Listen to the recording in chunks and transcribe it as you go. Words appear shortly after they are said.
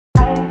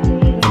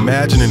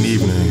Imagine an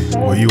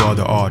evening where you are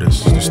the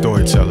artist, the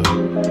storyteller,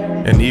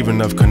 an evening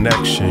of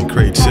connection,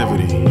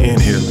 creativity, and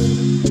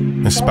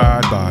healing.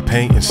 Inspired by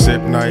paint and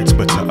sip nights,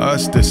 but to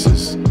us this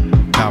is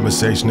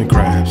conversation and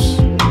crafts.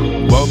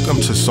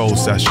 Welcome to Soul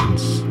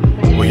Sessions,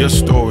 where your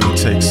story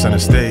takes center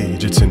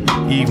stage. It's an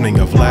evening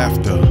of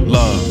laughter,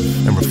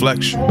 love, and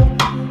reflection.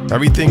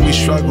 Everything we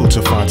struggle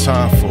to find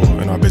time for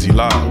in our busy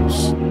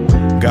lives.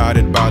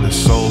 Guided by the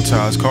Soul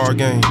Ties card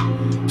game,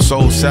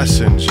 Soul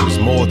Sessions is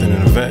more than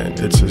an event.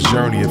 It's a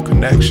journey of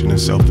connection and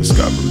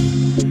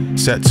self-discovery.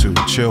 Set to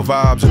chill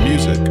vibes and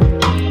music,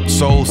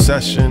 Soul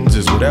Sessions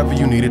is whatever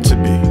you need it to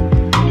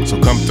be. So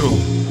come through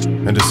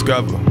and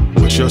discover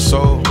what your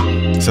soul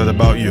said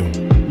about you.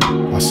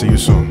 I'll see you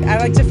soon. I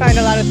like to find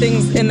a lot of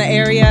things in the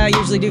area. I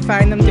usually do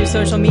find them through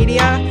social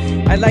media.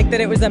 I like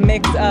that it was a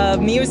mix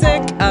of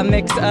music, a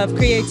mix of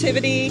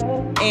creativity,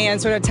 and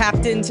sort of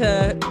tapped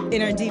into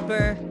inner,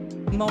 deeper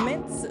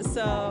moments.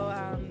 So.